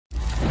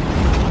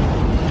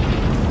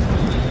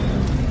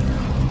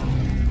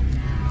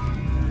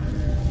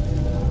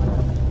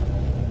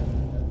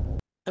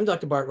I'm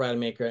Dr. Bart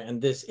Rademaker,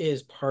 and this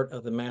is part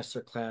of the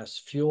masterclass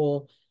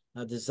Fuel,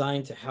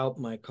 designed to help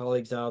my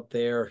colleagues out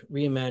there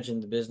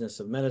reimagine the business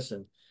of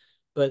medicine.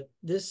 But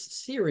this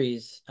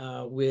series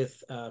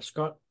with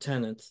Scott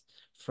Tennant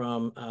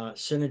from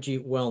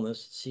Senergy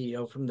Wellness,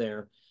 CEO from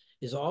there,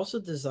 is also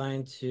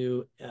designed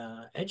to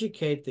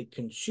educate the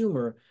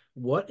consumer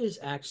what is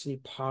actually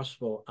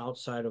possible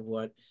outside of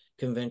what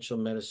conventional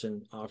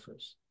medicine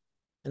offers.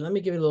 And let me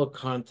give you a little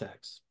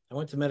context. I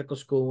went to medical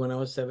school when I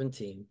was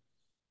 17.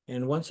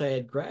 And once I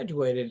had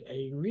graduated,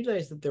 I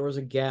realized that there was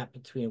a gap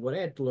between what I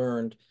had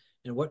learned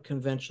and what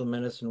conventional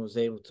medicine was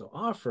able to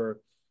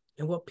offer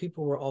and what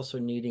people were also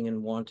needing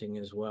and wanting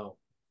as well.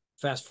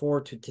 Fast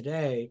forward to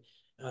today,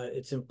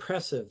 it's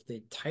impressive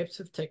the types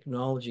of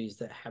technologies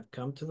that have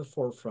come to the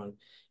forefront,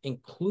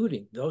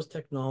 including those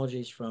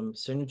technologies from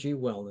Senergy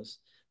Wellness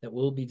that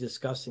we'll be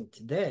discussing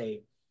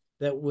today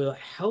that will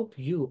help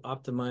you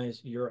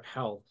optimize your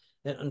health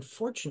that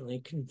unfortunately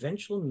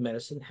conventional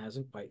medicine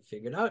hasn't quite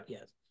figured out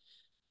yet.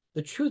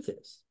 The truth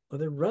is, or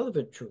the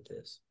relevant truth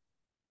is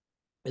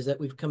that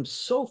we've come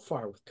so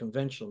far with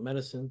conventional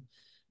medicine,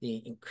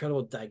 the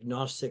incredible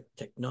diagnostic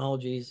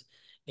technologies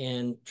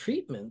and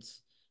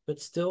treatments,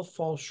 but still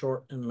fall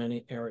short in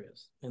many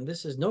areas. And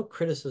this is no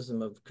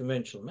criticism of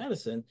conventional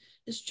medicine,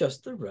 it's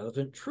just the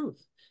relevant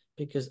truth,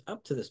 because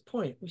up to this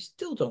point, we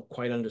still don't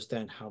quite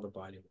understand how the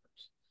body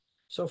works.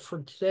 So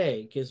for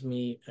today, it gives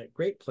me a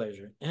great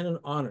pleasure and an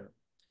honor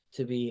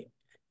to be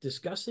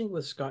discussing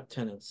with Scott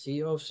Tennant,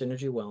 CEO of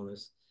Senergy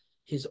Wellness,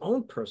 his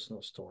own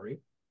personal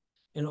story,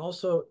 and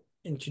also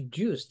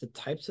introduce the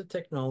types of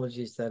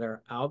technologies that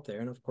are out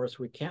there. And of course,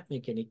 we can't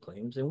make any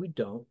claims, and we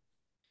don't.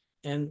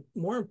 And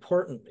more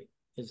importantly,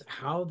 is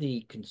how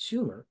the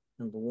consumer,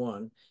 number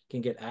one,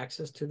 can get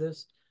access to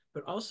this,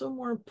 but also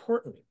more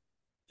importantly,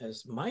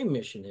 as my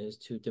mission is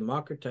to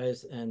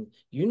democratize and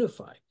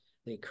unify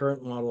the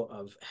current model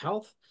of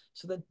health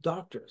so that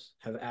doctors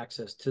have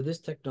access to this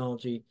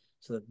technology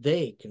so that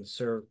they can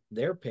serve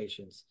their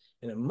patients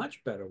in a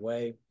much better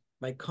way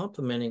by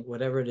complementing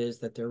whatever it is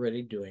that they're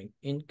already doing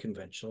in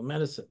conventional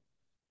medicine.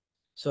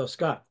 So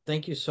Scott,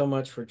 thank you so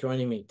much for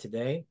joining me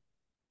today.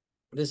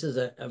 This is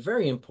a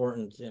very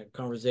important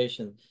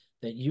conversation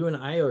that you and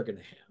I are going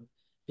to have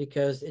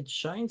because it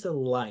shines a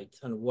light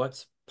on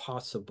what's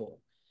possible.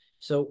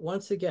 So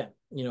once again,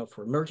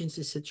 for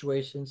emergency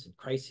situations and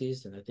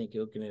crises, and I think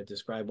you're going to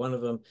describe one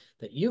of them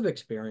that you've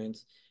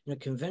experienced,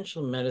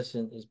 conventional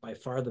medicine is by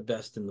far the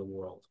best in the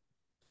world.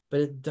 But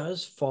it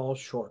does fall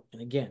short.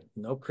 And again,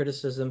 no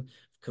criticism of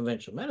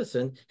conventional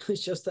medicine.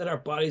 It's just that our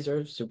bodies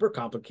are super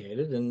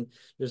complicated and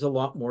there's a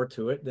lot more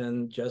to it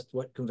than just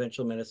what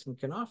conventional medicine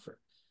can offer.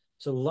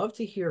 So love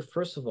to hear,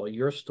 first of all,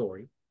 your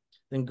story,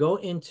 then go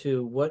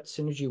into what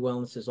Senergy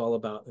Wellness is all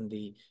about and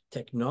the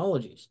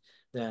technologies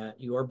that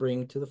you are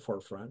bringing to the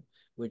forefront,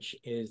 which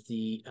is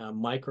the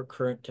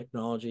microcurrent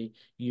technology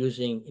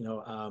using,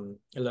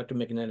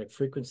 electromagnetic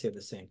frequency at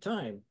the same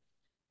time.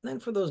 And then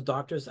for those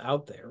doctors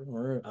out there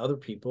or other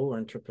people or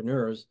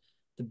entrepreneurs,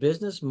 the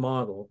business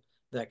model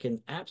that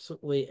can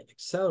absolutely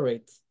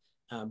accelerate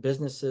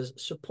businesses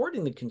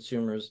supporting the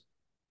consumers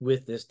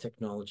with this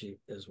technology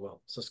as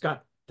well. So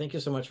Scott, thank you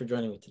so much for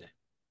joining me today.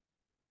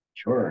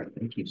 Sure.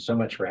 Thank you so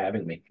much for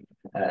having me.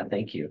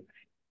 Thank you.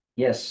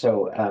 Yes.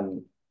 So,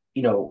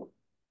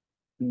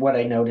 what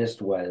I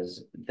noticed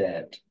was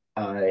that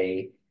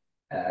I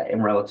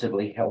am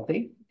relatively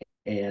healthy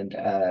and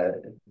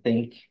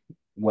think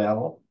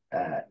well,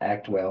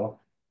 act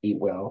well, eat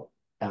well,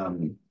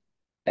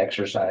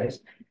 exercise,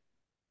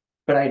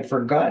 but I'd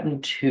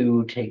forgotten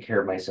to take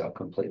care of myself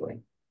completely.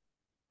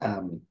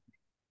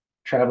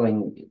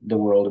 Traveling the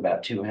world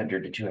about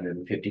 200 to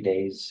 250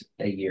 days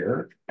a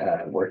year,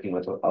 working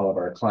with all of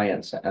our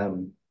clients,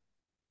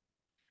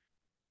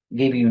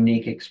 gave a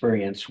unique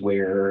experience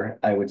where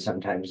I would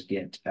sometimes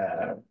get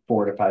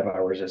 4 to 5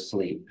 hours of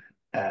sleep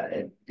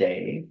a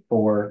day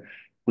for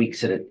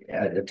weeks at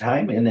a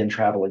time, and then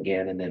travel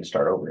again and then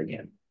start over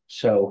again.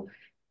 So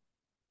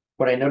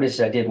what I noticed,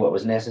 I did what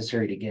was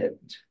necessary to get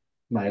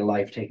my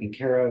life taken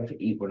care of,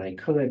 eat when I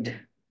could,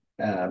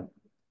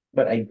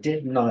 but I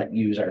did not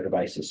use our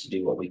devices to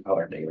do what we call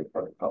our daily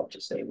protocol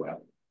to say,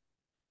 well,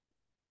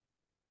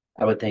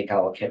 I would think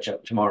I'll catch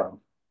up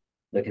tomorrow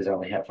because I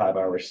only have 5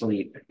 hours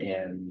sleep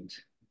and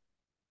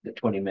the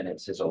 20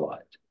 minutes is a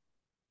lot.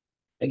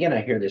 Again,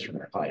 I hear this from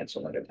our clients a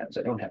lot of times.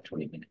 I don't have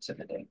 20 minutes in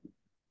a day.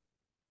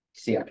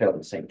 See, I fell in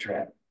the same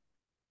trap.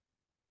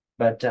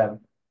 But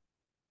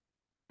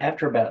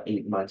after about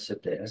 8 months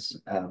of this,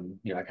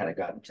 I kind of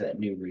got into that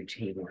new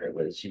routine where it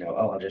was, oh,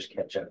 I'll just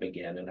catch up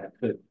again. And I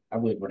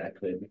would when I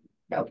could,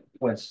 about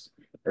once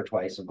or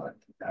twice a month,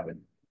 I would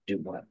do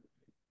one.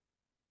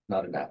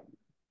 Not enough.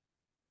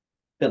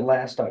 But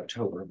last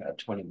October, about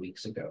 20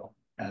 weeks ago,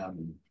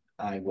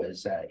 I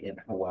was in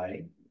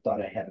Hawaii,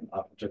 thought I had an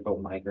optical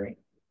migraine.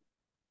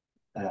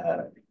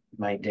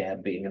 My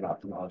dad being in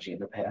ophthalmology in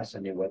the past, I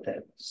knew what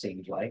that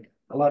seemed like.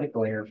 A lot of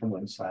glare from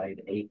one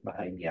side, ache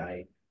behind the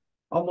eye,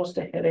 almost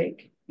a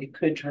headache. It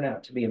could turn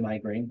out to be a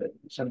migraine, but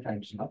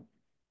sometimes not.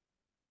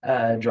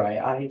 Dry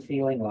eye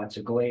feeling, lots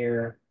of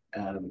glare,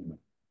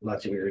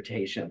 lots of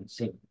irritation,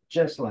 seemed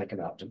just like an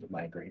optical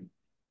migraine.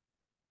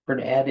 For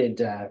an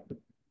added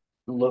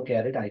look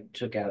at it, I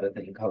took out a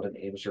thing called an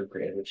Amsler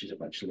grid, which is a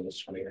bunch of little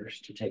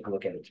squares to take a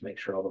look at it to make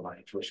sure all the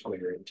lines were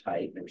square and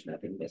tight and there was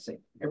nothing missing.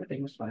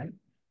 Everything was fine.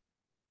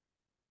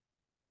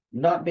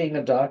 Not being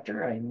a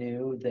doctor, I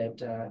knew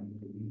that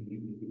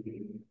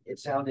it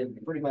sounded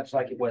pretty much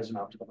like it was an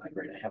optical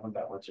migraine. I have them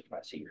about once or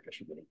twice a year,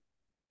 just really,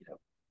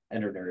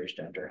 undernourished,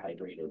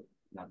 underhydrated,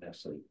 not enough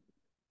sleep.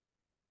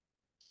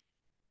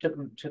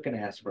 Took an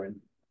aspirin,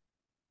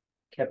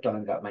 kept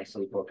on, got my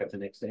sleep, woke up the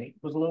next day,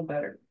 was a little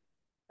better.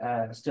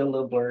 Still a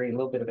little blurry, a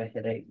little bit of a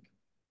headache.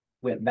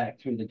 Went back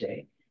through the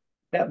day.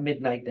 About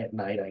midnight that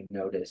night, I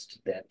noticed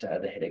that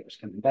the headache was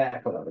coming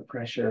back, a lot of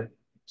pressure,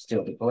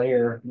 still the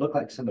glare, looked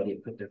like somebody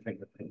had put their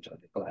fingerprint on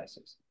the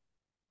glasses.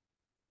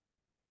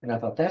 And I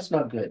thought, that's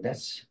not good.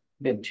 That's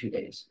been 2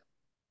 days.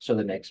 So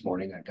the next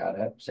morning I got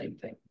up, same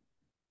thing.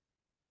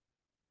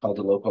 Called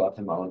the local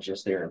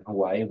ophthalmologist there in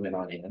Hawaii, went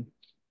on in.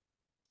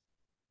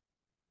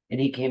 And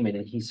he came in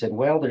and he said,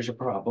 well, there's a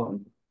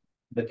problem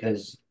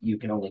because you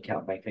can only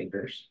count my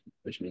fingers,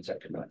 which means I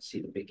could not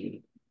see the big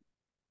E.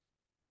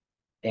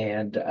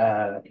 And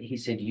he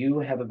said, you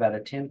have about a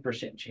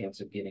 10% chance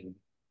of getting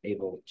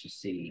able to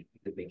see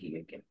the big E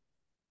again.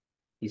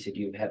 He said,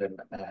 you've had an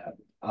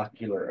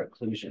ocular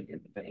occlusion in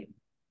the vein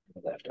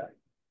in the left eye.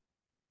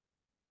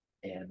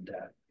 And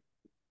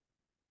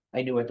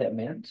I knew what that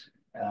meant.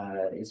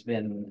 It's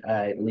been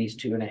at least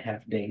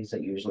 2.5 days.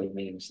 That usually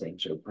means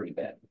things are pretty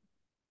bad,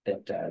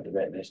 that the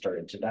retina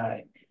started to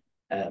die.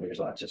 There's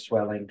lots of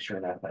swelling. Sure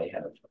enough, I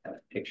have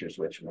pictures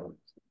which we'll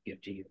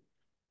give to you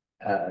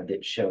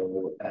that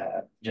show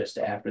just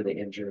after the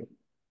injury.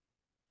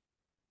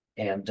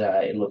 And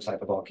it looks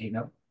like a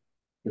volcano,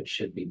 which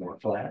should be more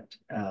flat.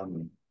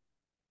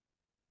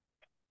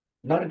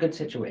 Not a good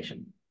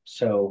situation.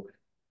 So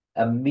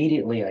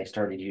immediately I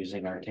started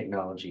using our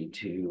technology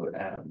to,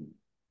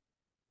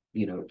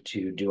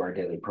 to do our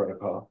daily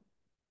protocol,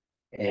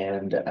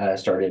 and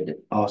started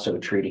also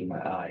treating my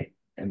eye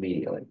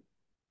immediately.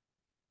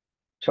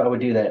 So I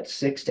would do that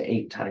 6 to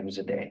 8 times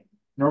a day.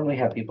 Normally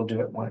have people do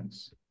it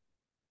once.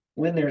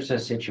 When there's a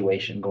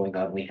situation going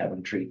on, we have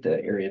them treat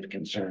the area of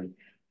concern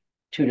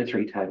 2 to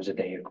 3 times a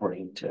day,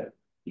 according to,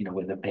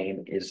 when the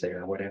pain is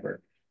there or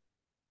whatever.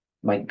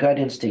 My gut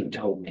instinct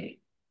told me,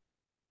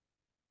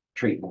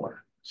 treat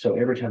more. So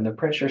every time the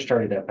pressure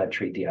started up, I'd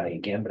treat the eye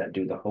again, but I'd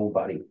do the whole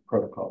body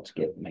protocol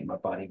to make my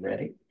body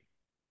ready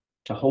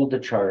to hold the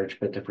charge,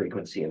 but the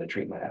frequency and to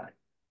treat my eye.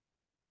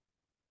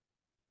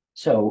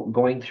 So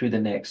going through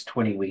the next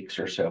 20 weeks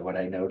or so, what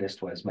I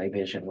noticed was my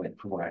vision went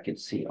from where I could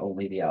see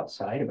only the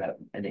outside, about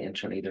an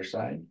inch on either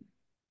side.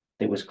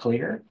 It was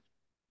clear.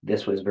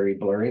 This was very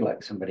blurry,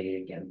 like somebody,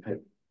 again,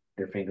 put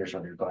their fingers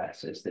on their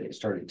glasses, that it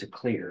started to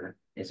clear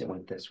as it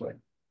went this way.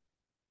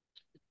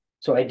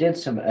 So I did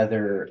some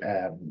other,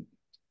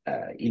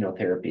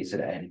 therapies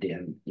that I added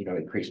in,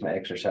 increase my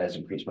exercise,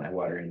 increase my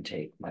water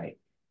intake,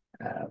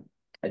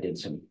 I did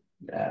some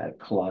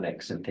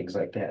colonics and things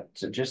like that.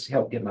 So just to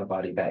help get my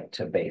body back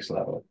to base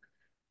level.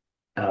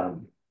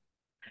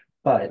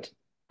 But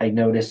I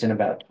noticed in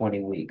about 20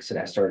 weeks that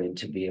I started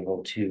to be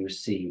able to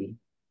see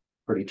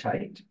pretty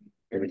tight.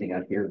 Everything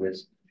out here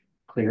was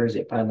clear as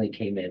it finally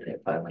came in, and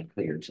it finally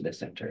cleared to the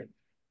center.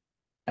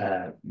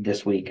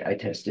 This week I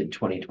tested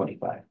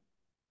 20/25.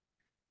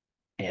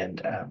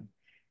 And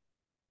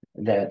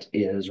that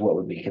is what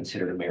would be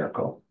considered a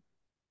miracle.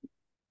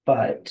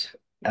 But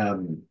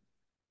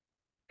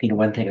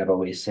one thing I've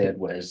always said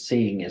was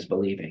seeing is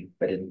believing,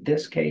 but in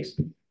this case,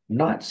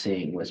 not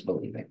seeing was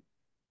believing.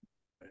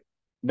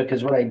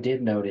 Because what I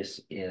did notice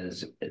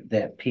is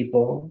that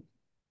people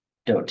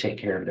don't take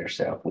care of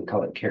themselves. We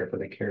call it care for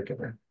the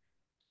caregiver.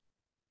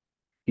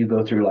 You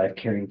go through life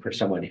caring for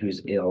someone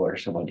who's ill or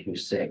someone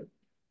who's sick,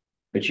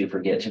 but you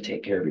forget to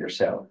take care of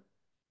yourself.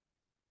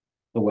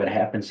 But what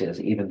happens is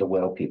even the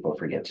well people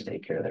forget to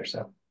take care of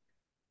themselves.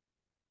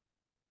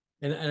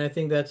 And I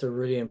think that's a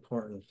really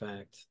important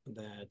fact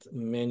that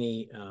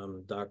many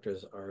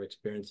doctors are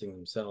experiencing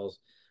themselves,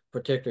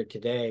 particularly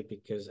today,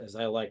 because as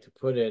I like to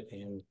put it,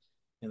 and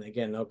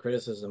again, no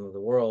criticism of the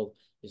world,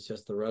 it's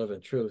just the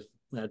relevant truth.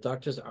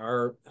 Doctors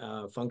are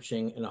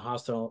functioning in a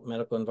hostile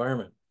medical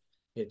environment.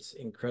 It's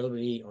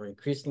incredibly or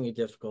increasingly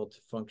difficult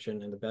to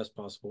function in the best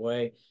possible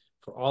way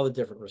for all the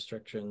different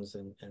restrictions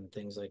and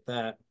things like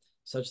that,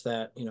 such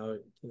that,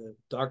 the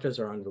doctors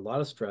are under a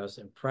lot of stress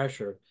and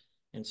pressure.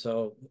 And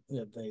so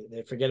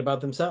they forget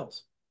about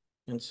themselves.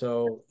 And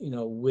so,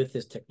 with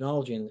this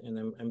technology,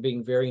 and I'm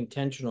being very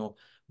intentional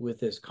with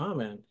this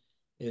comment,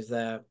 is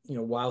that,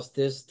 whilst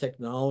this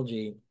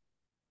technology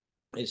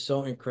is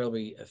so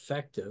incredibly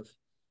effective,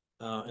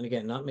 and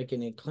again, not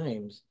making any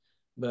claims,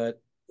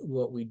 but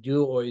what we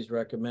do always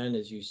recommend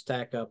is you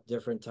stack up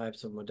different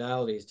types of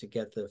modalities to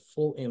get the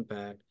full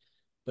impact.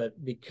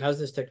 But because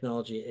this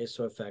technology is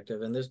so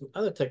effective, and there's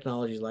other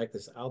technologies like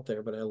this out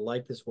there, but I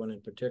like this one in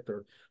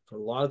particular for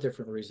a lot of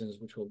different reasons,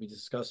 which we'll be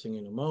discussing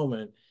in a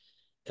moment,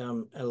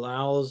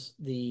 allows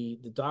the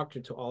doctor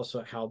to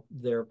also help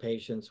their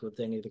patients with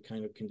any of the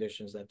kind of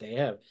conditions that they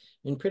have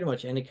in pretty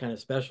much any kind of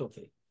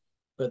specialty.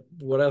 But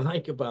what I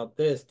like about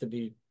this, to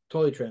be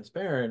totally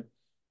transparent,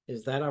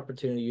 is that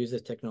opportunity to use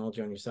this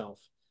technology on yourself.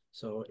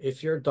 So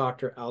if you're a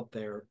doctor out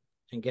there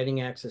and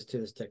getting access to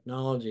this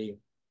technology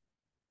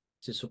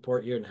to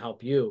support you and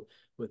help you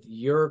with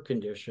your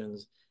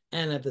conditions,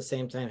 and at the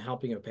same time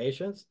helping your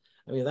patients,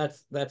 I mean,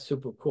 that's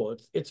super cool.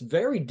 It's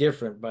very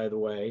different, by the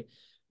way,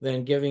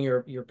 than giving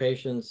your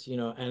patients,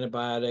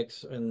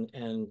 antibiotics and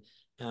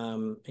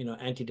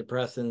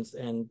antidepressants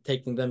and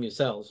taking them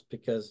yourselves,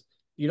 because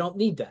you don't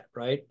need that,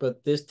 right?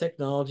 But this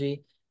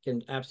technology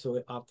can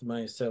absolutely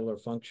optimize cellular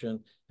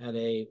function at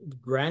a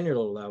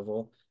granular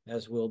level,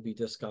 as we'll be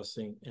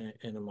discussing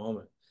in a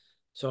moment.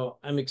 So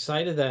I'm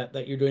excited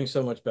that you're doing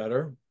so much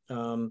better.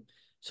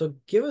 So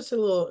give us a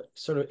little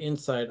sort of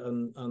insight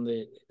on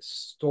the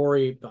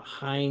story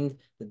behind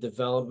the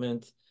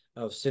development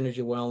of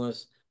Senergy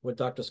Wellness, what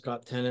Dr.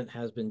 Scott Tennant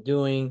has been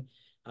doing,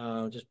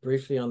 just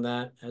briefly on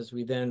that, as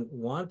we then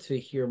want to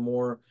hear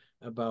more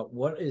about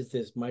what is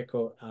this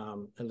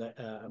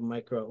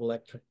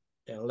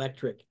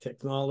electric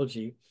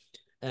technology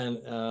and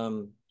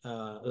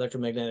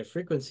electromagnetic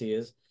frequency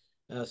is,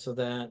 so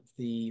that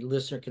the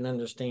listener can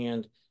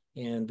understand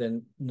and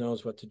then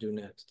knows what to do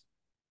next.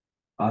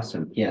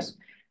 Awesome. Yes.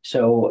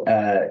 So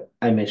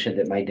I mentioned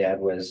that my dad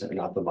was an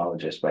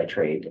ophthalmologist by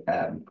trade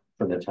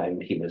from the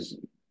time he was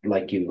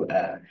like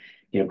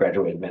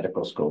graduated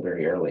medical school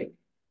very early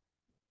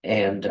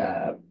and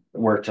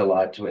worked a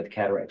lot with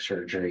cataract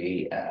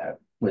surgery.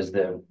 Was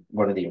the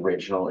one of the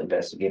original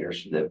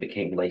investigators that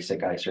became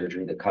LASIK eye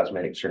surgery, the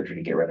cosmetic surgery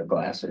to get rid of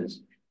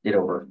glasses. Did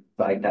over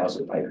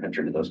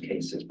 5,500 of those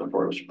cases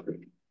before it was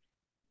approved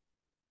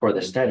for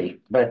the study.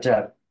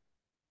 But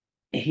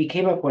he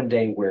came up one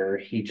day where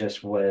he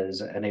just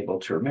was unable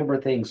to remember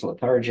things,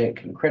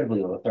 lethargic,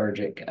 incredibly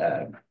lethargic,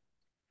 uh,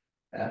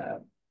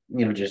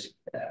 just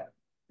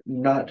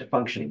not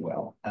functioning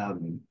well.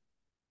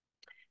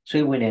 So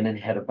he went in and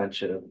had a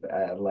bunch of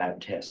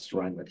lab tests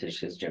run with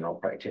his general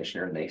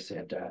practitioner, and they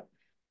said,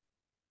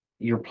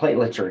 your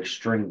platelets are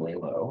extremely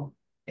low,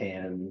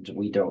 and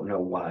we don't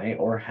know why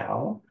or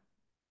how.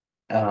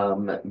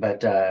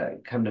 But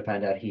come to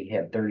find out, he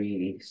had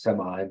 30 some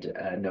odd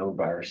known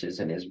viruses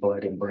in his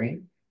blood and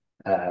brain,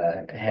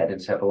 had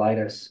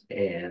encephalitis,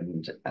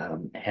 and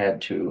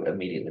had to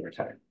immediately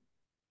retire.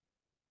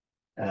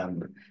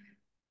 Um,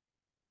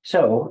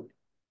 so,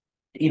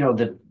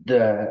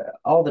 the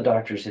all the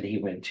doctors that he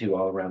went to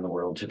all around the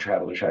world to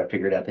travel to try to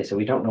figure it out, they said,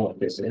 we don't know what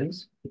this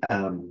is.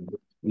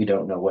 We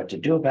don't know what to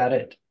do about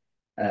it.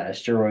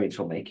 Steroids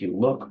will make you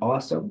look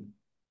awesome,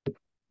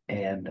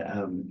 and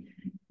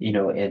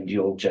and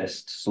you'll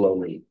just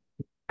slowly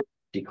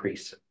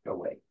decrease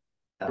away,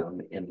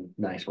 in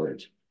nice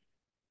words.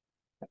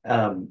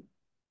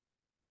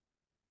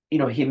 He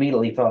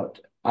immediately thought,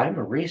 I'm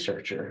a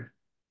researcher.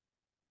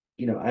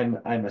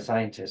 I'm a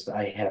scientist.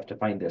 I have to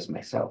find this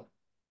myself.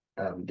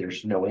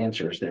 There's no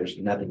answers. There's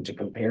nothing to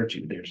compare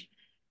to. There's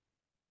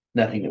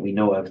nothing that we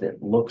know of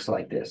that looks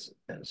like this.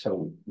 And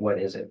so what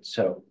is it?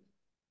 So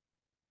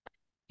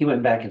he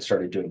went back and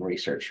started doing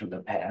research from the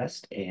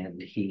past,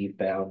 and he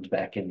found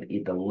back in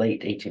the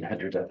late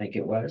 1800s, I think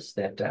it was,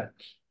 that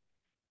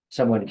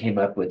someone came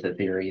up with the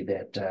theory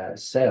that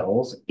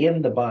cells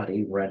in the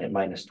body run at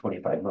minus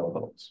 25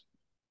 millivolts.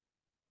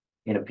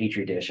 In a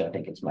petri dish, I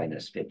think it's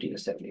minus 50 to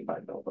 75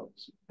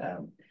 millivolts.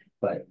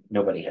 But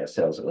nobody has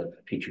cells that live in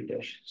a petri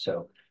dish.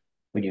 So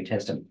when you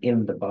test them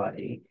in the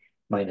body,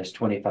 minus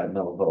 25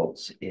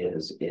 millivolts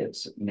is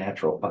its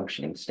natural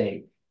functioning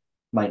state.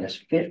 Minus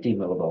 50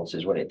 millivolts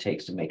is what it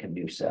takes to make a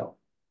new cell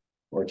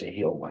or to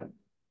heal one.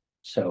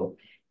 So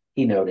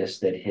he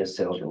noticed that his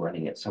cells were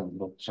running at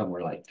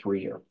somewhere like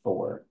 3 or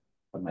 4,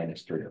 or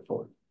minus 3 or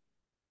 4.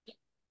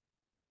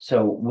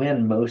 So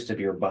when most of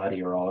your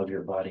body or all of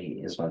your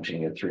body is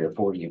functioning at 3 or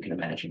 4, you can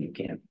imagine you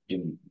can't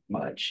do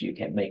much. You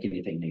can't make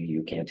anything new.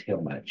 You can't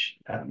heal much.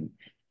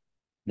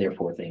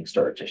 Therefore, things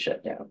start to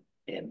shut down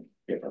in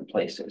different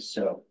places.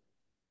 So,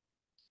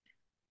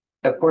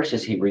 of course,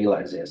 as he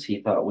realized this,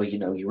 he thought, well,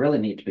 you really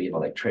need to be an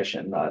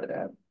electrician, not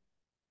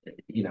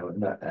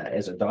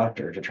as a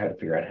doctor, to try to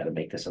figure out how to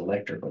make this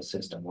electrical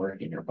system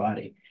work in your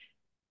body.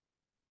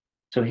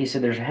 So he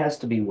said there has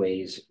to be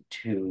ways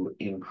to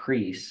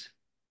increase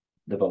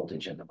the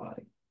voltage in the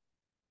body.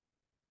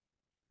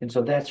 And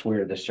so that's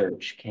where the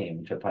search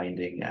came to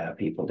finding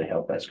people to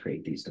help us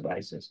create these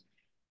devices,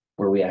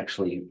 where we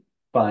actually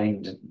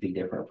find the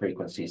different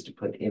frequencies to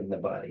put in the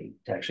body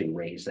to actually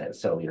raise that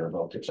cellular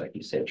voltage, like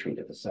you said, treat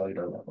at the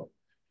cellular level.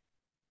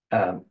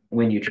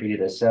 When you treat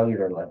at a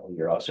cellular level,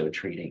 you're also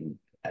treating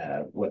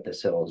what the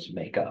cells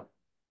make up.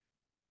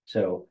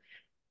 So,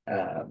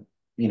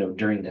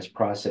 during this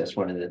process,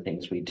 one of the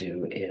things we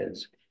do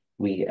is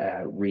we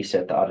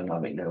reset the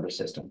autonomic nervous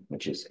system,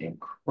 which is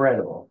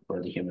incredible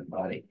for the human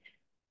body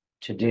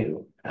to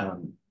do.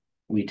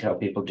 We tell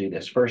people do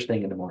this first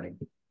thing in the morning.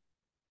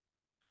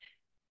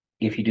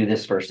 If you do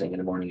this first thing in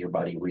the morning, your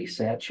body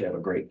resets. You have a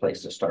great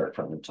place to start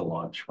from and to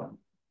launch from.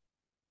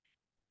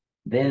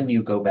 Then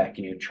you go back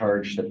and you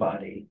charge the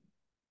body,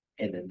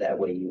 and then that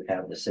way you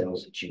have the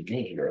cells that you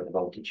need or the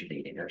voltage you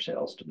need in your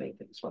cells to make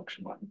things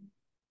function well.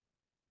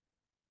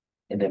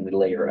 And then we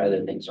layer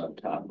other things on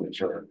top,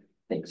 which are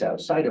things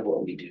outside of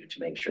what we do to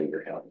make sure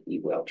you're healthy,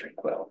 eat well,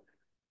 drink well,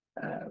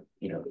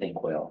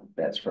 think well,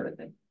 that sort of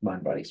thing.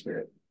 Mind, body,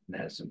 spirit,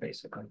 medicine,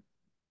 basically.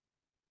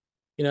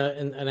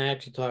 And I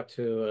actually talked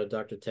to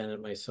Dr.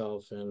 Tennant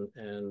myself,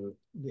 and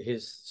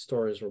his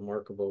story is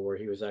remarkable, where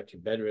he was actually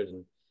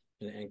bedridden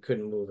and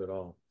couldn't move at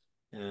all,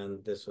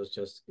 and this was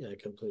just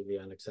completely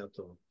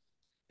unacceptable.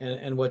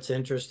 And what's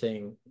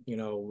interesting,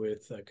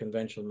 with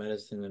conventional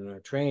medicine and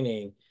our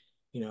training,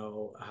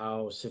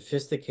 how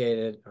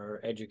sophisticated our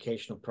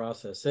educational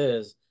process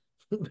is,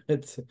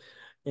 but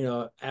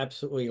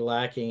absolutely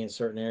lacking in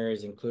certain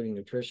areas, including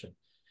nutrition.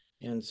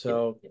 And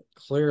so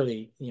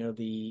clearly,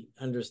 the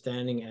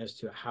understanding as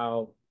to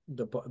how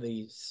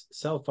the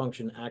cell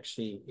function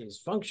actually is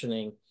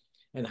functioning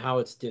and how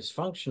it's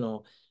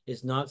dysfunctional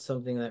is not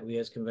something that we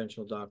as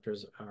conventional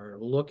doctors are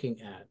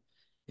looking at.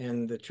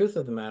 And the truth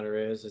of the matter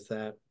is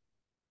that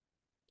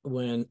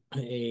when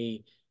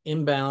a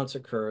imbalance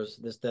occurs,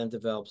 this then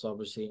develops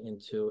obviously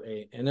into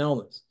an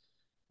illness.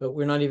 But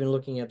we're not even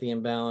looking at the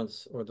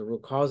imbalance or the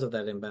root cause of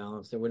that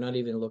imbalance, that we're not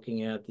even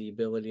looking at the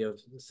ability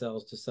of the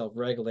cells to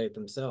self-regulate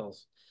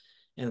themselves.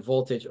 And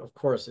voltage, of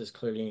course, is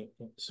clearly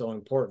so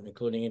important,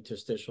 including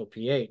interstitial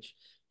pH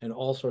and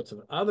all sorts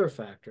of other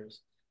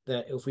factors,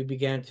 that if we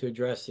began to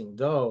addressing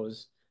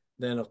those,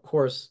 then of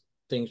course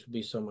things would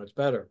be so much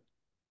better.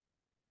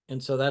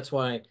 And so that's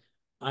why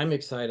I'm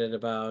excited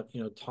about,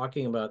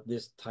 talking about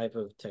this type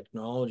of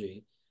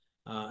technology.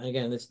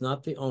 Again, it's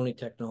not the only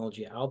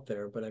technology out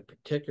there, but I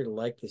particularly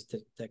like this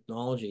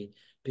technology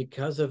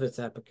because of its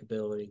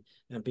applicability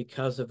and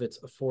because of its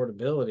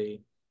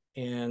affordability.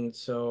 And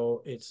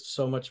so it's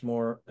so much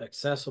more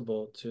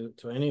accessible to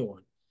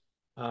anyone.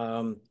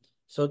 Um,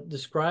 so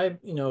describe,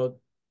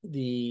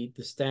 the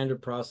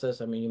standard process.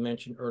 I mean, you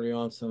mentioned early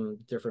on some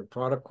different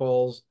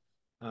protocols.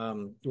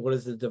 What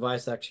does the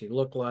device actually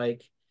look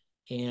like?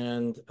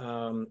 And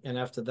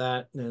after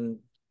that, then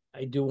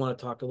I do want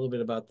to talk a little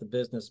bit about the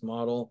business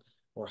model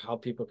or how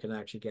people can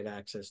actually get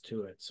access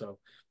to it. So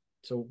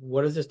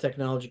what does this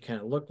technology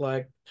kind of look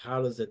like?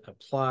 How does it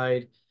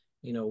applied?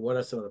 What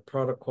are some of the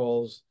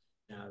protocols,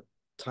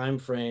 time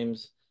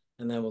frames,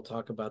 and then we'll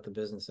talk about the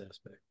business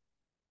aspect.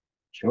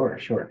 Sure,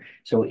 sure.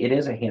 So it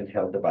is a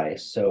handheld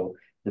device. So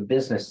the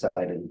business side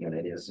of the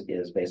unit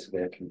is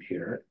basically a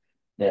computer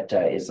that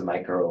is the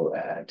micro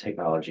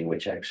technology,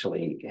 which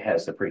actually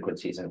has the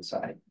frequencies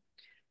inside.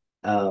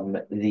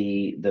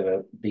 The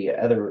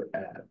other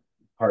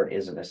part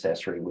is an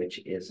accessory, which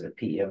is a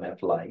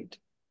PEMF light,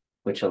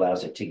 which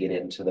allows it to get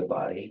into the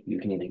body. You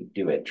can either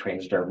do it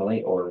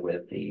transdermally or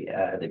with the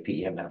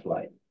PEMF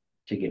light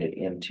to get it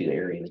into the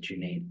area that you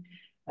need.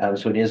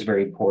 So it is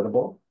very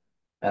portable.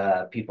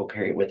 People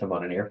carry it with them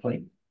on an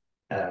airplane.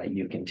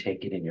 You can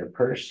take it in your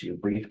purse, your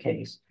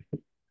briefcase.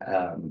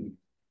 Um,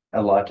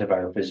 a lot of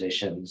our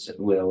physicians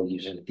will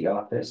use it at the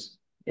office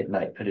at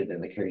night, put it in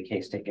the carry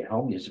case, take it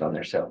home, use it on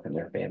themselves and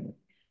their family.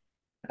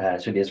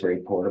 So it is very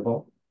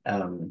portable.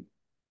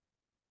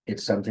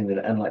 It's something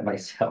that, unlike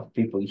myself,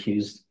 people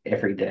use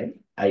every day.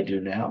 I do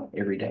now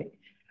every day.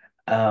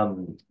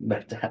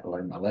 But I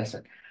learned my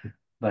lesson.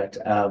 But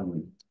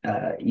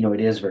it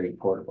is very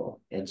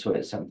portable, and so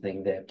it's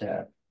something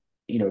that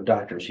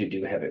doctors who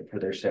do have it for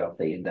themselves,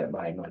 they end up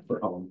buying one for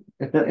home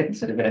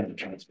instead of having to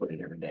transport it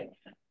every day.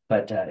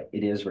 But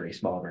it is very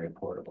small, very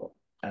portable.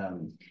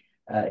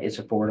 It's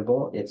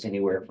affordable. It's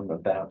anywhere from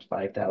about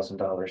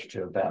 $5,000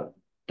 to about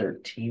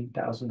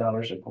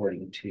 $13,000,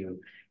 according to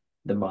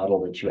the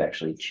model that you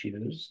actually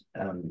choose.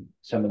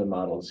 Some of the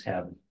models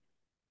have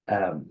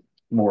um,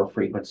 more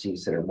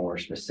frequencies that are more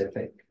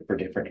specific for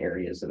different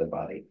areas of the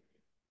body.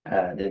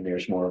 Then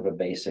there's more of a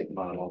basic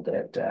model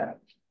that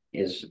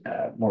is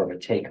more of a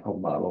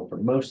take-home model for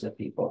most of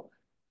the people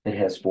that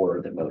has four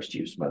of the most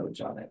used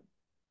modes on it.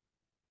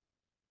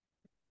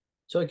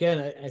 So again,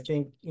 I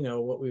think,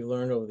 what we've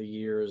learned over the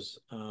years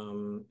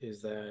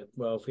is that,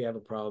 well, if we have a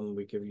problem,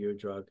 we give you a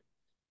drug.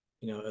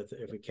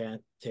 If we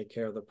can't take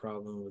care of the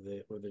problem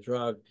with the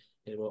drug,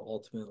 it will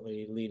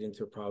ultimately lead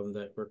into a problem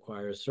that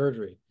requires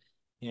surgery.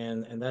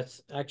 And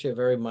that's actually a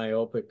very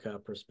myopic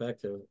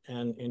perspective.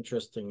 And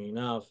interesting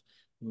enough,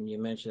 when you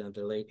mentioned at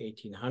the late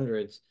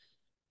 1800s,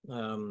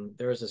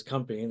 there was this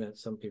company that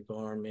some people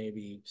are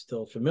maybe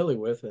still familiar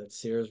with,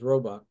 that's Sears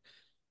Roebuck.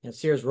 And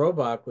Sears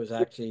Roebuck was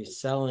actually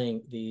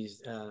selling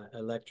these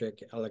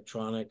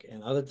electronic,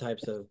 and other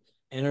types of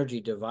energy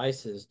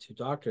devices to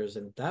doctors.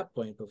 And at that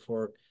point,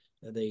 before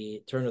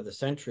the turn of the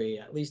century,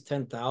 at least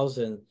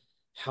 10,000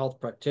 health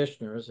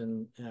practitioners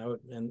and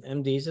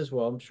MDs as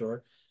well, I'm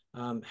sure,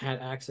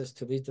 had access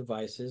to these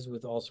devices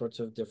with all sorts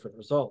of different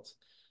results.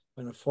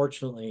 But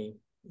unfortunately,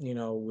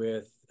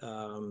 with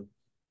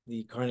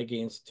the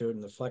Carnegie Institute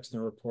and the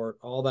Flexner Report,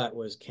 all that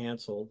was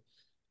canceled.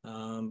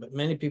 But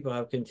many people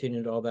have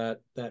continued all that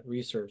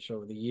research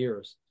over the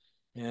years.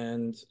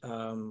 And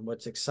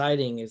what's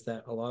exciting is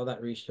that a lot of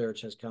that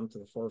research has come to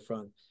the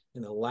forefront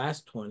in the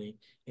last 20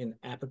 in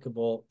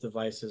applicable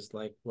devices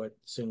like what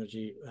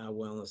Senergy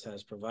Wellness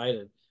has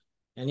provided.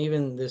 And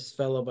even this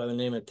fellow by the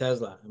name of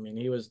Tesla, I mean,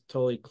 he was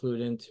totally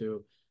clued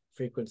into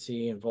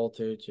frequency and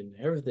voltage and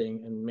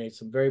everything and made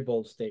some very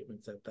bold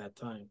statements at that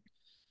time.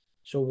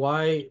 So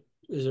why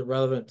is it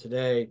relevant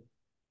today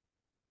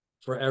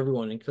for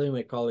everyone, including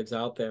my colleagues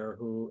out there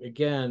who,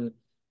 again,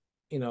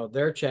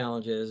 their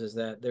challenge is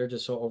that they're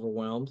just so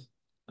overwhelmed,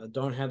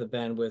 don't have the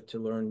bandwidth to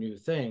learn new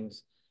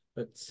things.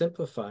 But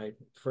simplified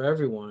for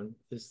everyone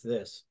is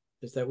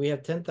that we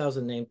have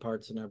 10,000 name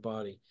parts in our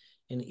body,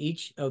 and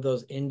each of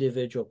those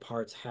individual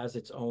parts has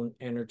its own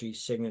energy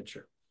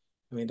signature.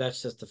 I mean,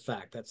 that's just a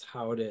fact. That's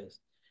how it is.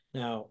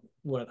 Now,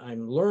 what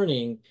I'm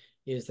learning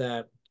is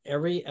that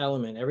every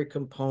element, every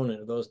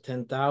component of those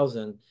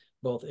 10,000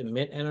 both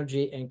emit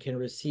energy and can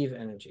receive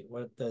energy.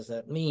 What does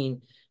that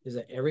mean? Is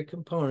that every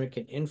component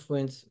can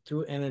influence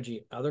through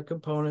energy other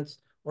components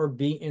or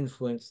be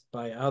influenced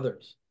by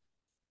others.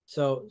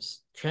 So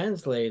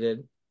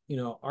translated,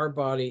 our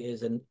body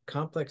is a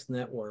complex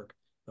network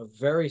of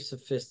very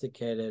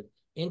sophisticated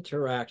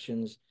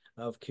interactions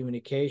of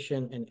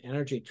communication and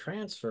energy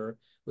transfer,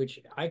 which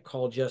I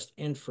call just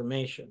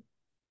information.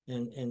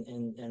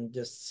 And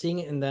just seeing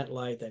it in that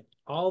light, that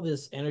all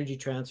this energy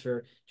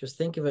transfer, just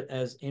think of it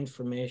as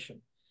information.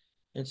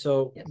 And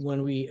so Yes.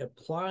 when we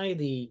apply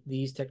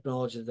these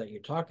technologies that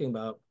you're talking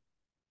about,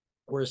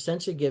 we're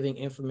essentially giving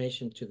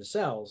information to the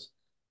cells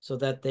so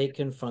that they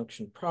can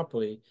function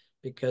properly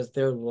because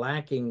they're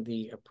lacking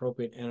the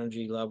appropriate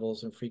energy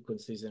levels and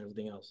frequencies and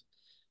everything else.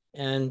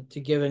 And to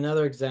give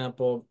another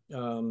example,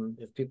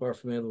 if people are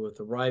familiar with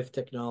the RIFE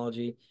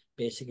technology,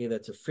 basically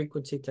that's a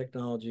frequency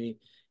technology,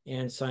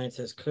 and science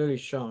has clearly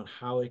shown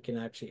how it can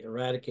actually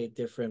eradicate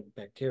different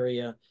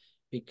bacteria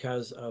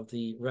because of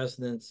the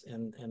resonance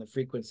and the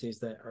frequencies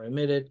that are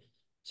emitted.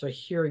 So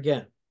here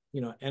again,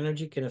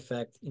 energy can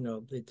affect,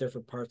 the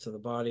different parts of the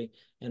body,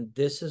 and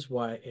this is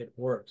why it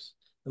works.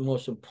 The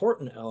most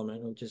important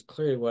element, which is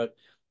clearly what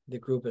the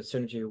group at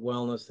Senergy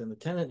Wellness and the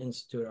Tennant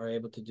Institute are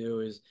able to do,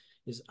 is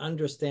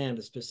understand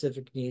the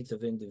specific needs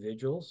of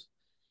individuals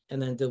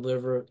and then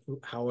deliver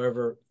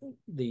however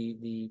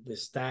the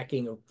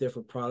stacking of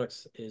different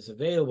products is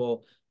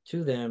available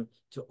to them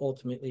to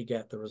ultimately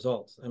get the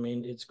results. I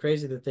mean, it's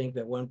crazy to think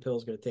that one pill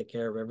is going to take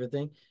care of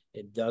everything.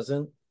 It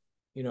doesn't.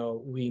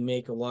 We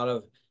make a lot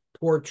of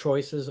poor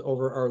choices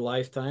over our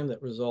lifetime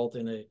that result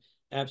in a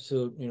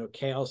absolute,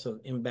 chaos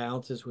of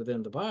imbalances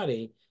within the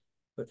body.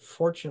 But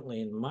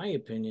fortunately, in my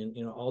opinion,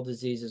 all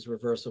disease is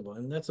reversible.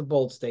 And that's a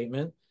bold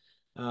statement.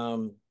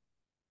 Um,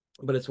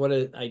 but it's what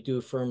I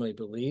do firmly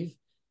believe,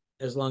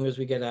 as long as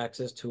we get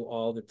access to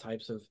all the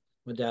types of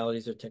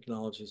modalities or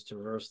technologies to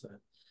reverse that.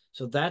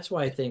 So that's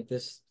why I think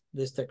this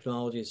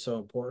technology is so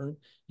important.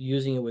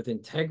 Using it with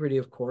integrity,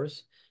 of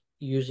course,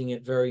 using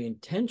it very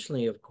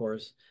intentionally, of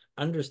course,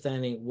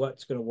 understanding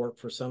what's going to work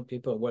for some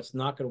people and what's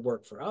not going to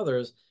work for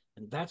others.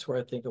 And that's where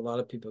I think a lot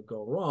of people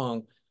go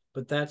wrong.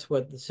 But that's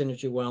what the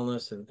Synergy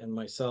Wellness and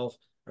myself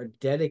are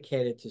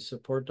dedicated to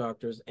support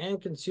doctors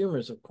and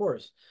consumers, of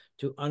course,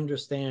 to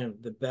understand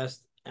the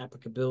best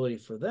applicability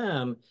for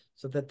them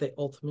so that they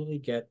ultimately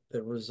get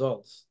the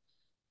results.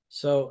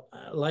 So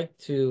I'd like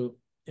to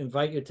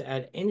invite you to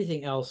add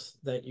anything else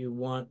that you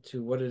want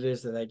to what it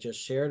is that I just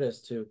shared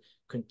as to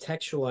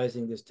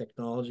contextualizing this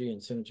technology in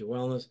Synergy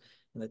Wellness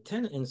and the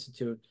Tennant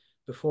Institute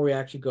before we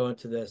actually go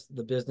into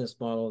the business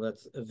model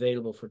that's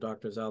available for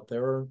doctors out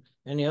there or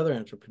any other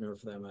entrepreneur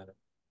for that matter.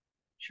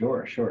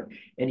 Sure, sure.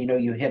 And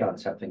you hit on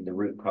something, the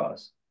root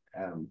cause.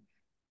 Um,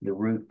 the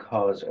root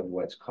cause of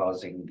what's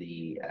causing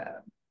the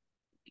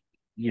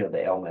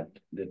ailment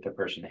that the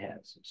person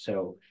has.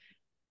 So,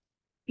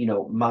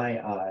 my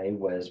eye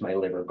was my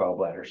liver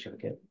gallbladder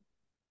circuit,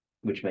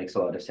 which makes a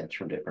lot of sense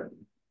from different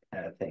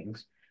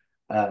things.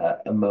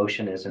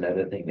 Emotion is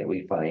another thing that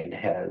we find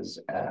has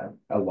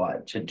a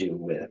lot to do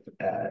with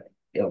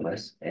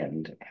illness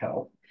and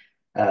health.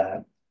 Uh,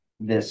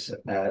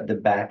 the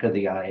back of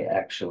the eye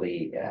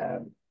actually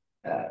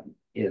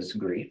is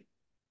grief.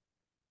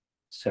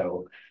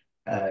 So,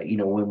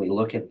 when we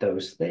look at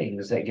those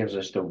things, that gives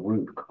us the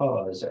root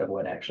cause of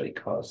what actually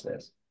caused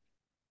this.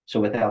 So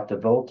without the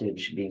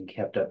voltage being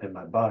kept up in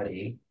my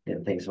body,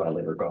 then things in my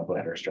liver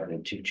gallbladder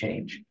started to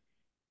change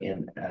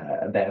in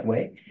a bad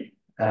way.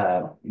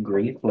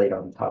 Grief laid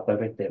on top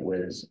of it that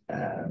was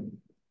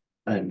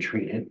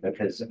untreated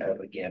because of,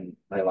 again,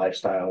 my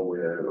lifestyle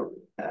where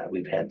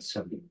we've had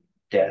some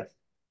death,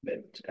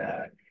 but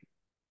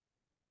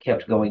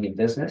kept going in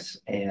business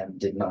and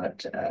did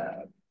not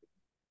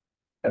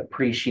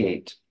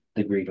appreciate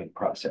the grieving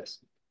process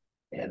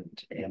and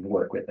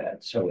work with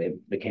that. So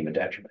it became a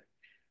detriment.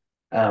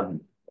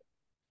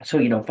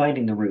 So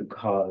finding the root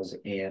cause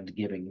and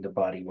giving the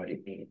body what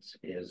it needs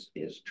is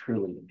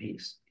truly the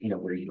piece,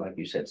 where you, like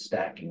you said,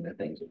 stacking the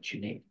things that you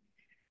need.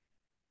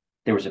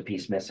 There was a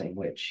piece missing,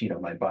 which,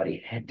 my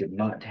body did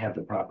not have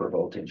the proper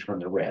voltage from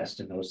the rest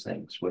and those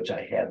things, which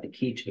I had the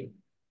key to,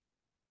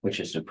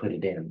 which is to put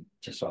it in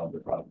to solve the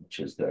problem, which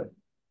is the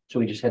So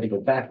we just had to go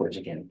backwards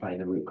again,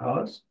 find the root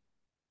cause,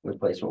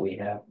 replace what we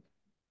have,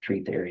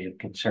 treat the area of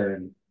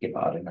concern, get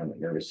autonomic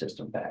nervous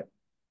system back.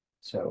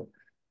 So,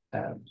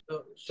 um,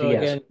 so So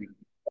yes, again,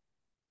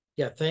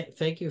 yeah,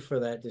 thank you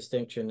for that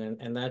distinction,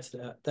 and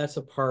that's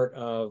a part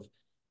of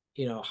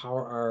how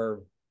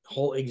our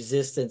whole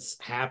existence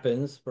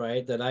happens,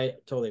 right? That I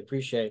totally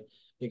appreciate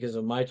because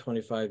of my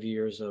 25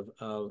 years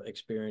of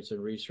experience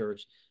and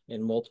research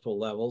in multiple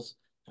levels,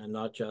 and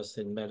not just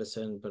in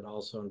medicine, but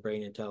also in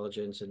brain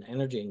intelligence and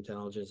energy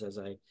intelligence, as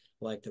I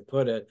like to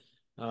put it.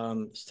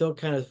 Still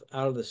kind of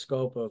out of the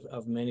scope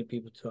of many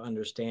people to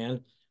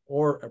understand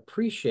or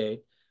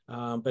appreciate.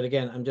 But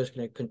again, I'm just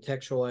going to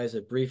contextualize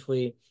it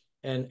briefly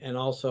and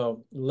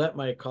also let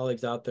my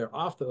colleagues out there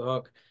off the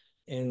hook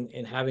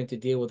in having to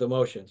deal with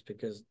emotions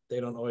because they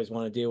don't always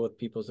want to deal with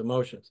people's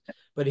emotions.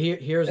 But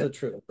here's the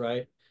truth,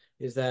 right?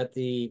 Is that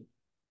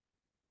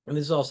and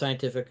this is all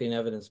scientifically and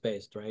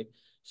evidence-based, right?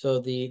 So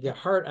the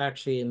heart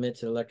actually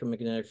emits an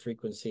electromagnetic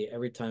frequency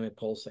every time it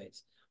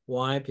pulsates.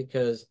 Why?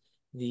 Because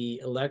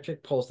the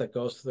electric pulse that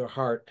goes through the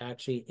heart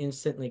actually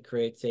instantly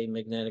creates a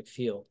magnetic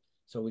field.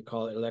 So we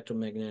call it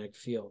electromagnetic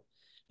field.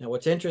 Now,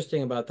 what's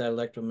interesting about that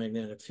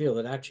electromagnetic field,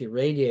 it actually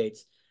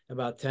radiates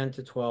about 10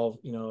 to 12,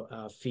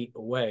 feet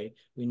away.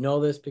 We know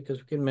this because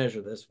we can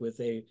measure this with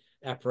a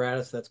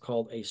apparatus that's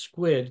called a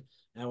squid.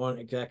 I won't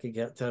exactly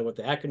tell you what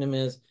the acronym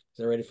is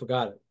because I already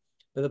forgot it.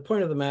 But the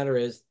point of the matter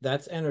is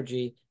that's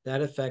energy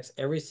that affects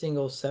every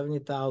single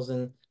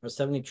 70,000 or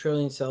 70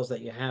 trillion cells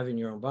that you have in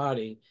your own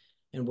body.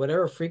 And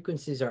whatever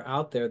frequencies are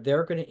out there,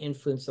 they're going to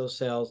influence those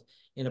cells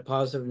in a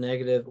positive,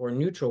 negative, or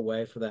neutral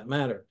way for that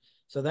matter.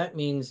 So that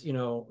means,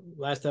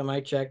 last time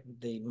I checked,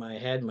 my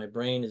head, my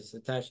brain is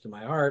attached to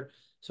my heart.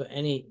 So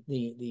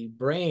the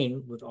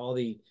brain with all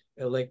the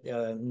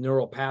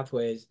neural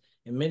pathways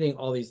emitting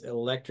all these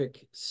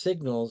electric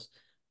signals,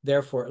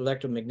 therefore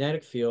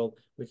electromagnetic field,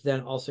 which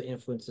then also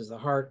influences the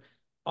heart.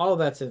 All of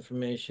that's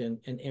information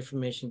and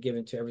information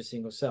given to every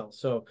single cell.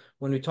 So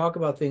when we talk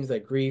about things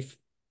like grief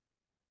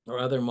or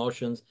other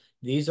emotions,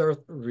 these are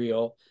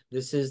real.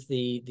 This is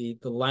the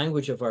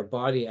language of our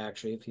body,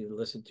 actually. If you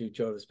listen to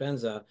Joe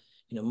Dispenza,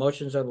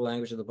 emotions are the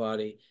language of the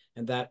body,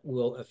 and that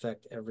will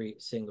affect every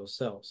single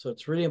cell. So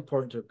it's really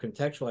important to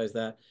contextualize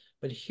that.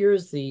 But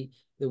here's the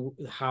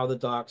how the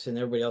docs and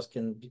everybody else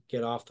can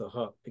get off the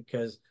hook,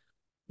 because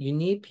you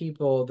need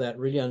people that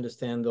really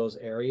understand those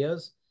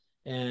areas.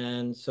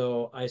 And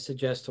so I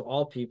suggest to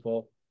all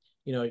people,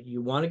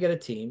 you want to get a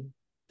team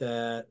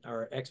that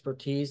are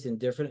expertise in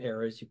different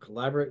areas. You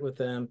collaborate with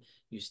them,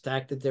 you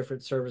stack the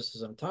different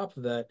services on top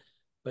of that.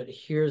 But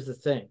here's the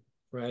thing,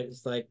 right?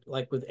 It's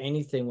like with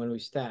anything when we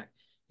stack,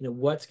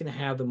 what's going to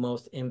have the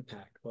most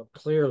impact? Well,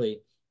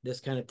 clearly, this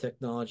kind of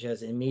technology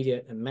has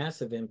immediate and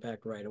massive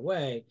impact right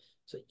away.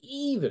 So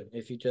even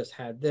if you just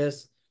had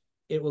this,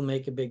 it will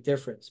make a big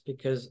difference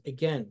because,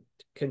 again,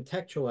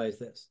 contextualize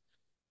this.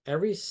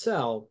 Every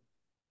cell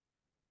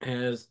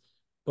has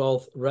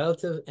both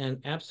relative and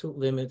absolute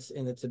limits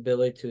in its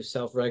ability to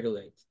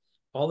self-regulate.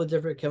 All the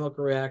different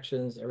chemical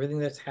reactions, everything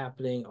that's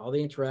happening, all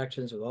the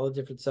interactions with all the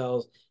different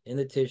cells in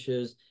the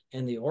tissues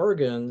and the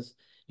organs,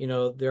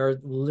 there are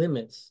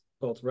limits,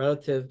 both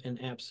relative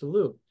and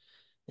absolute.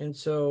 And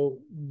so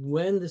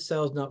when the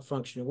cell is not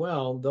functioning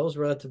well, those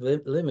relative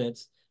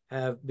limits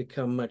have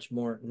become much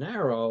more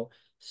narrow,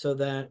 so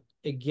that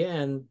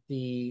again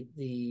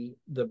the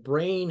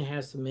brain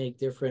has to make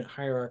different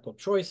hierarchical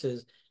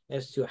choices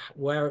as to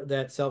where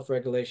that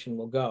self-regulation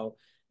will go.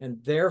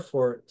 And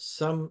therefore,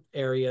 some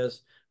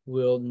areas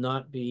will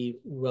not be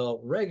well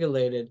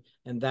regulated,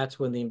 and that's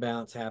when the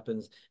imbalance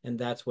happens, and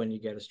that's when you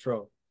get a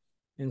stroke.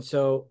 And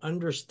so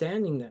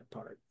understanding that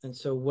part. And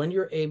so when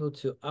you're able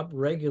to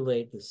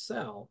upregulate the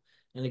cell,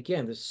 and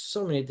again, there's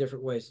so many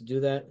different ways to do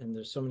that. And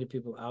there's so many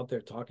people out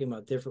there talking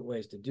about different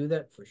ways to do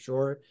that for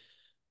sure.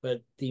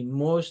 But the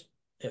most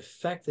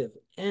effective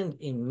and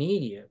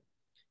immediate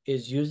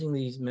is using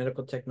these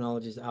medical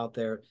technologies out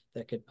there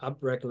that could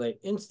upregulate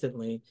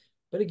instantly.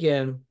 But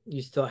again,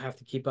 you still have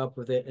to keep up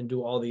with it and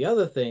do all the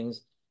other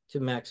things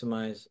to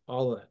maximize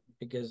all of that.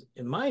 Because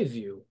in my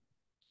view,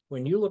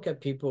 when you look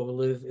at people who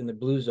live in the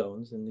blue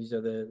zones, and these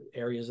are the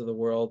areas of the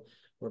world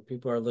where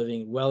people are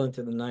living well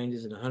into the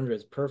 90s and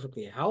 100s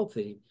perfectly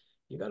healthy,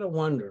 you got to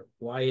wonder,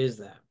 why is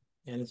that?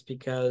 And it's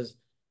because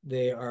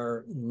they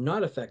are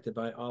not affected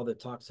by all the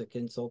toxic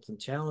insults and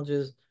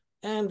challenges,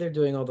 and they're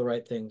doing all the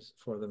right things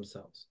for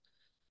themselves.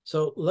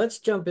 So let's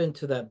jump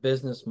into that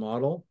business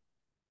model.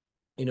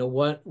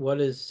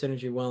 What is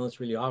Synergy Wellness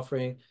really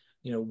offering?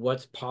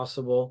 What's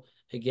possible?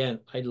 Again,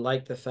 I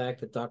like the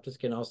fact that doctors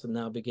can also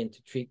now begin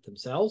to treat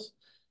themselves,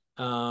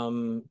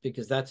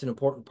 because that's an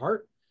important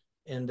part.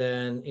 And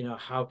then,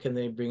 how can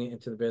they bring it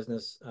into the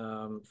business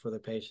for the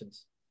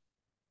patients?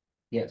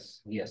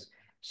 yes, yes.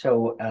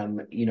 So,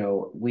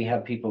 we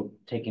have people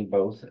taking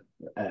both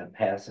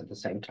paths at the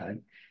same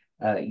time.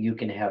 You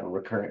can have a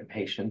recurrent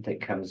patient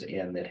that comes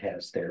in that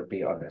has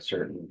therapy on a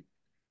certain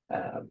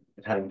uh,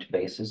 timed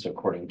basis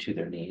according to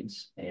their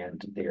needs,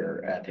 and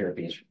their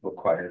therapy is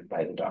required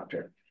by the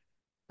doctor.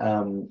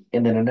 And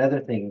then another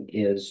thing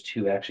is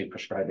to actually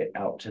prescribe it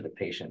out to the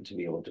patient to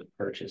be able to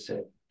purchase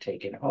it,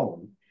 take it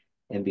home,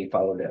 and be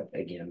followed up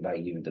again by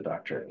you, the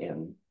doctor,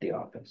 in the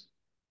office,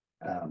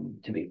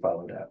 to be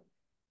followed up.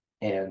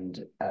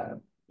 And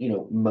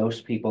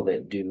most people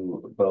that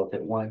do both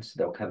at once,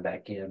 they'll come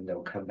back in and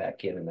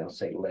they'll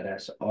say, let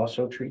us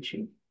also treat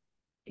you.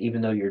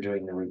 Even though you're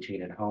doing the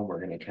routine at home,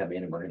 we're going to come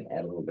in and we're going to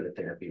add a little bit of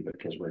therapy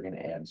because we're going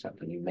to add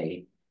something you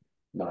may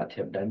not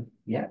have done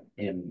yet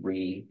and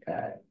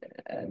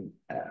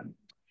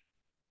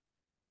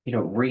and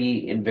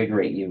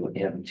reinvigorate you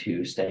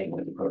into staying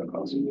with the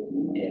protocols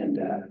and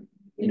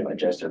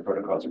adjust their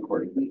protocols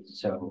accordingly.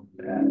 So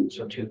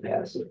two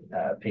paths,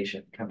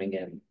 patient coming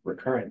in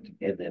recurrent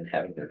and then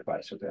having their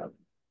device without.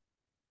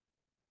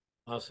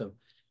 Awesome.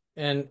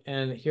 And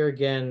here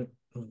again,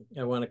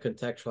 I want to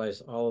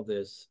contextualize all of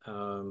this.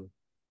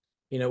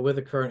 With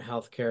the current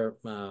healthcare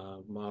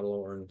model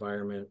or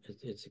environment,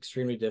 it's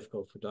extremely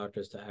difficult for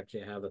doctors to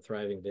actually have a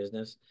thriving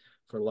business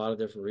for a lot of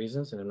different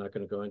reasons, and I'm not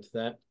going to go into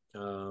that.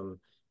 And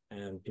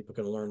people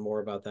can learn more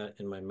about that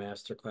in my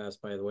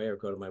masterclass, by the way, or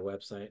go to my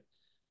website,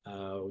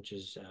 which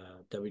is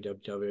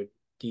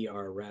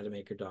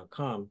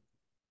www.drrademaker.com.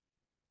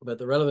 But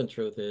the relevant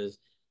truth is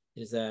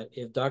that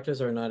if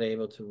doctors are not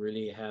able to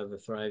really have a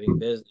thriving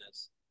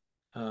business,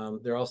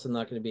 they're also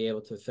not going to be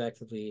able to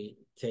effectively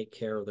take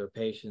care of their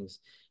patients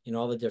in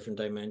all the different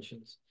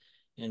dimensions.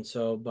 And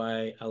so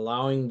by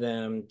allowing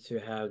them to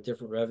have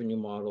different revenue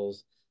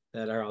models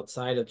that are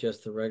outside of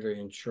just the regular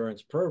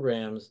insurance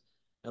programs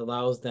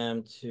allows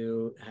them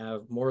to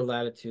have more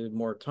latitude,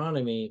 more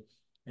autonomy,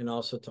 and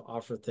also to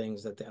offer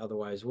things that they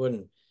otherwise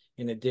wouldn't,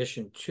 in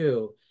addition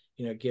to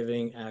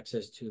giving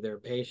access to their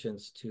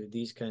patients to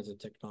these kinds of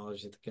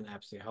technologies that can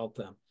absolutely help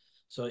them.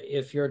 So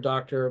if you're a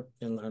doctor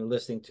and are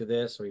listening to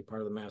this or you're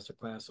part of the master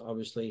class,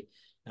 obviously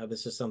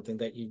this is something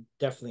that you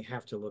definitely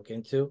have to look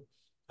into.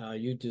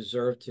 You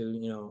deserve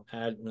to,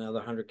 add another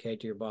 100K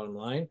to your bottom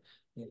line.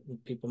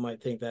 People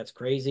might think that's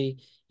crazy,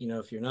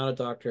 if you're not a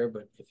doctor,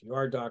 but if you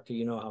are a doctor,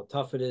 you know how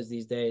tough it is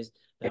these days.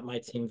 That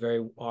might seem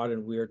very odd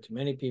and weird to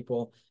many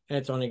people, and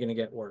it's only going to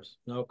get worse.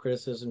 No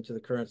criticism to the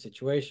current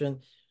situation.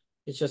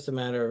 It's just a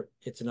matter,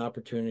 it's an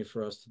opportunity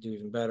for us to do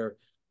even better.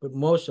 But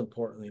most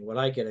importantly, what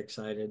I get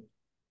excited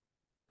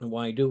and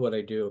why I do what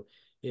I do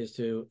is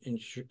to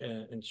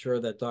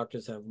ensure that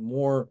doctors have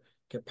more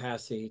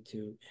capacity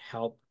to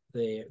help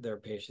their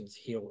patients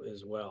heal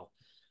as well.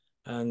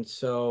 And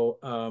so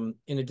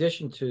in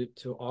addition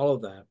to all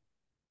of that,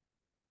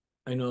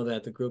 I know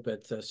that the group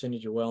at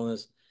Synergy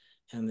Wellness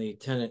and the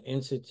Tennant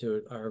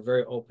Institute are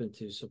very open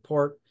to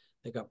support.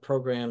 They got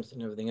programs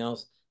and everything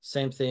else.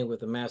 Same thing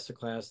with the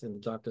masterclass and the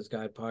Doctor's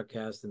Guide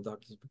podcast and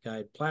Doctor's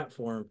Guide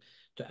platform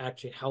to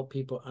actually help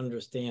people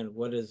understand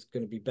what is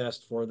going to be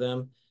best for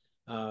them,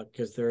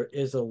 because there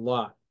is a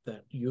lot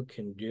that you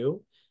can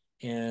do.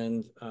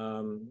 And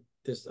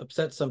this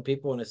upsets some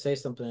people when I say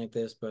something like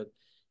this, but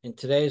in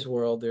today's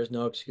world, there's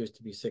no excuse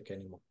to be sick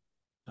anymore.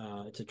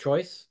 It's a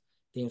choice.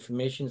 The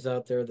information's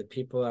out there, the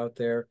people out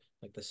there,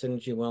 like the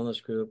Synergy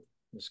Wellness Group,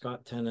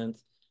 Scott Tennant,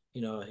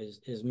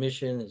 his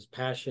mission, his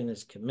passion,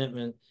 his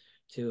commitment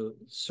to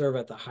serve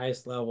at the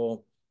highest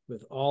level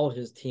with all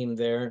his team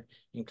there,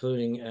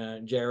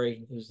 including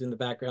Jerry, who's in the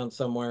background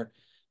somewhere.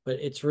 But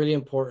it's really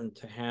important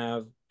to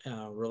have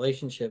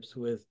relationships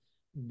with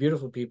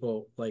beautiful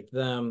people like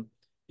them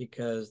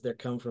because they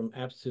come from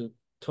absolute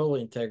total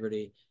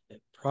integrity, a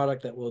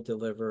product that will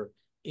deliver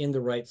in the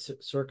right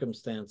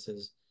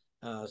circumstances,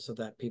 so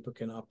that people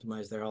can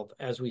optimize their health,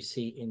 as we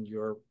see in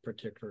your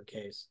particular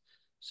case.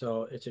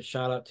 So it's a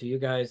shout out to you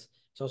guys.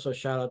 It's also a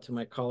shout out to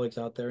my colleagues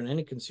out there and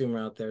any consumer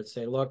out there to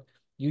say, look,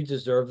 you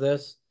deserve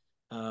this,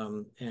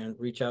 and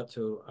reach out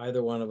to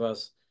either one of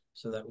us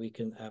so that we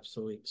can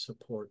absolutely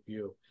support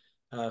you.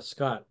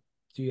 Scott,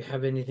 do you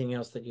have anything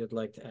else that you'd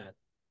like to add?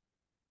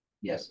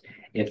 Yes.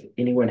 If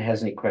anyone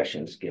has any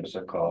questions, give us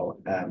a call.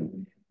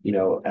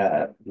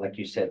 Like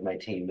you said, my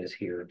team is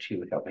here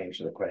to help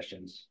answer the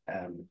questions.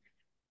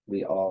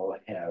 We all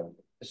have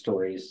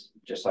stories,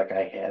 just like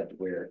I had,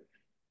 where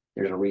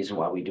there's a reason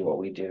why we do what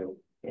we do,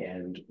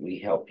 and we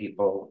help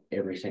people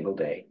every single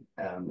day.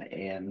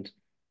 And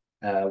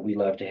we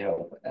love to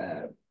help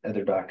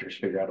other doctors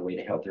figure out a way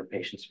to help their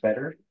patients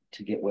better,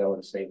 to get well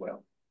and stay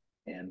well.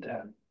 And,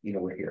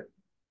 we're here.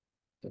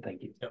 So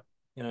thank you. Yep.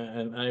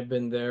 And I've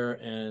been there,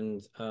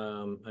 and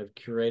I've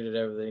curated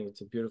everything.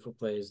 It's a beautiful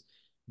place,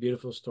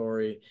 beautiful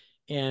story.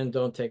 And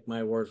don't take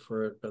my word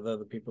for it, but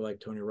other people like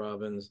Tony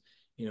Robbins,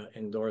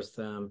 endorse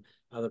them.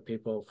 Other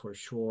people for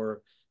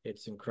sure.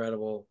 It's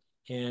incredible.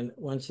 And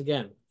once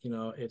again,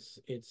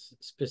 it's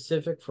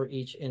specific for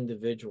each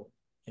individual.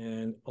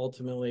 And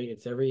ultimately,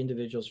 it's every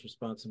individual's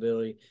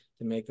responsibility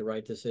to make the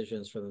right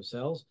decisions for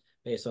themselves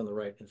based on the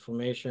right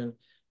information.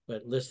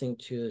 But listening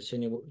to the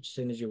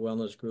Synergy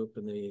Wellness Group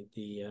and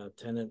the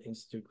Tennant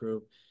Institute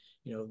Group,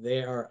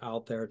 they are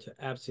out there to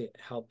absolutely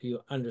help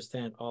you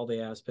understand all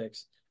the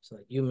aspects so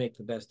that you make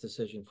the best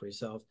decision for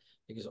yourself.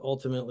 Because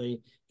ultimately,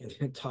 in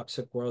the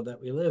toxic world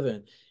that we live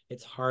in,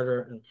 it's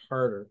harder and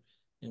harder.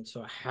 And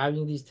so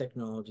having these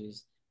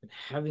technologies, and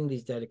having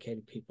these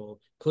dedicated people,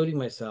 including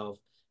myself,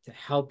 to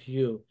help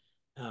you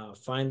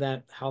find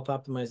that health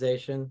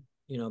optimization,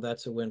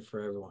 that's a win for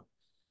everyone.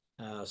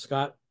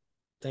 Scott,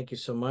 thank you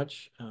so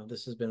much.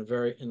 This has been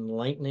very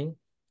enlightening.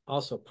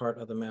 Also part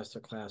of the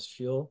masterclass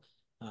Fuel,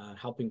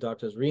 helping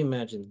doctors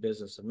reimagine the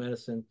business of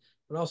medicine,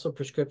 but also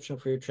Prescription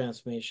for Your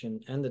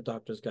Transformation and the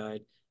Doctor's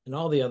Guide and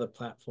all the other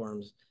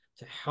platforms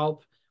to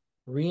help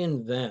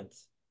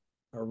reinvent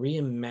or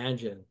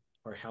reimagine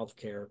our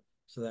healthcare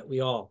so that we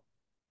all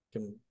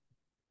can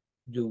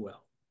do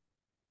well.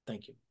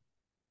 Thank you.